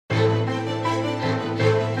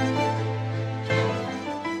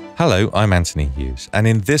Hello, I'm Anthony Hughes, and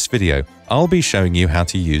in this video, I'll be showing you how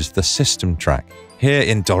to use the system track here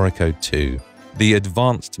in Dorico 2, the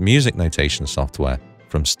advanced music notation software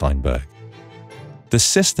from Steinberg. The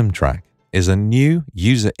system track is a new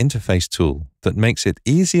user interface tool that makes it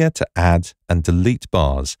easier to add and delete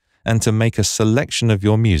bars and to make a selection of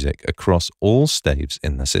your music across all staves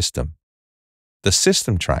in the system. The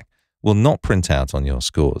system track will not print out on your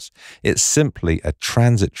scores. It's simply a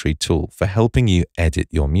transitory tool for helping you edit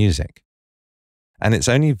your music. And it's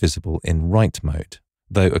only visible in write mode,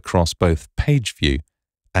 though across both page view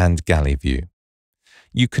and galley view.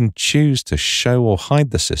 You can choose to show or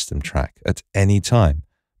hide the system track at any time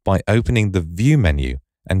by opening the View menu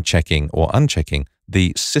and checking or unchecking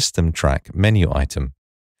the System Track menu item.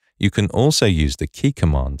 You can also use the key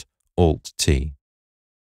command Alt-T.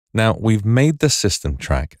 Now, we've made the system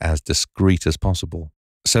track as discreet as possible,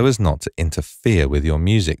 so as not to interfere with your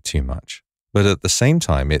music too much, but at the same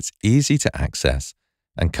time it's easy to access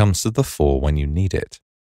and comes to the fore when you need it.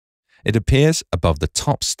 It appears above the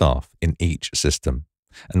top staff in each system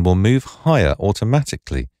and will move higher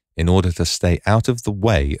automatically in order to stay out of the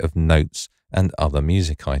way of notes and other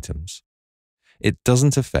music items. It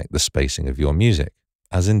doesn't affect the spacing of your music,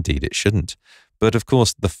 as indeed it shouldn't, but of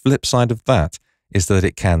course the flip side of that is that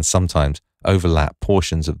it can sometimes overlap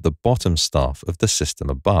portions of the bottom staff of the system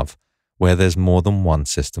above, where there's more than one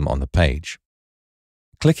system on the page.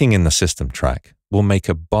 Clicking in the system track will make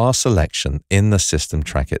a bar selection in the system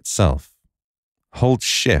track itself. Hold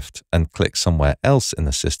Shift and click somewhere else in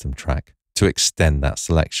the system track to extend that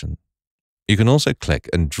selection. You can also click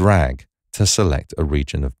and drag to select a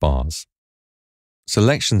region of bars.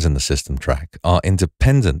 Selections in the system track are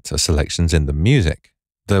independent to selections in the music,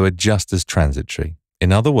 though are just as transitory.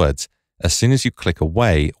 In other words, as soon as you click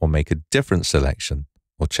away or make a different selection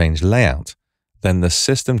or change layout, then the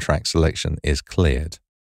system track selection is cleared.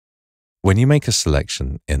 When you make a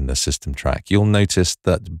selection in the system track, you'll notice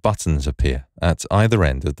that buttons appear at either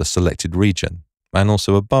end of the selected region and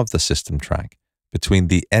also above the system track between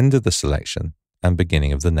the end of the selection and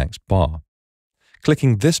beginning of the next bar.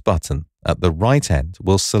 Clicking this button at the right end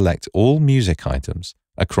will select all music items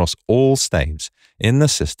across all staves in the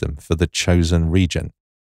system for the chosen region.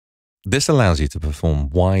 This allows you to perform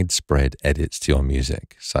widespread edits to your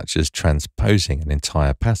music, such as transposing an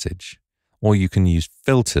entire passage, or you can use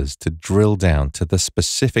filters to drill down to the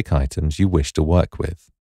specific items you wish to work with.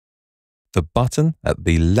 The button at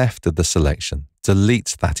the left of the selection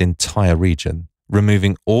deletes that entire region,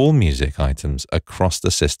 removing all music items across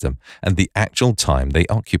the system and the actual time they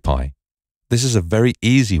occupy. This is a very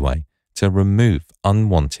easy way to remove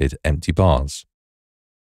unwanted empty bars.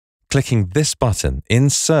 Clicking this button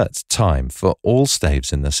inserts time for all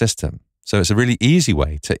staves in the system, so it's a really easy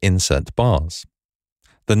way to insert bars.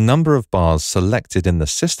 The number of bars selected in the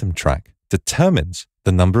system track determines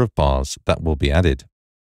the number of bars that will be added.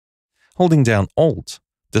 Holding down Alt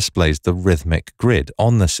displays the rhythmic grid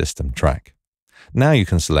on the system track. Now you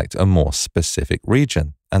can select a more specific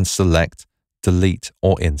region and select, delete,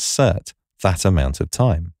 or insert that amount of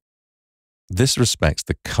time. This respects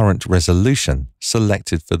the current resolution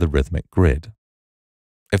selected for the rhythmic grid.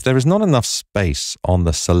 If there is not enough space on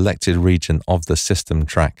the selected region of the system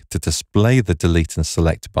track to display the delete and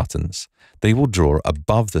select buttons, they will draw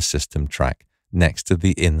above the system track next to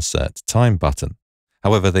the insert time button.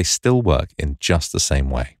 However, they still work in just the same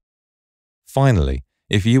way. Finally,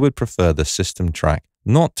 if you would prefer the system track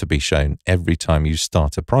not to be shown every time you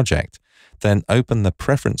start a project, then open the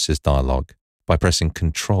Preferences dialog by pressing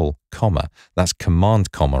Control, that's Command,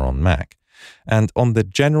 on Mac, and on the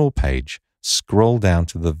General page, scroll down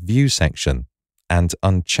to the View section and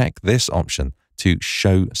uncheck this option to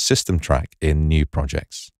show system track in new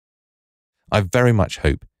projects. I very much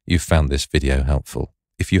hope you found this video helpful.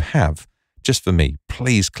 If you have, just for me,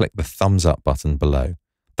 please click the thumbs up button below.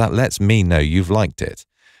 That lets me know you've liked it,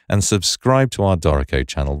 and subscribe to our Dorico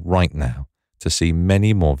channel right now to see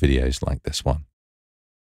many more videos like this one.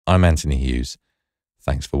 I'm Anthony Hughes.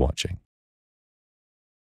 Thanks for watching.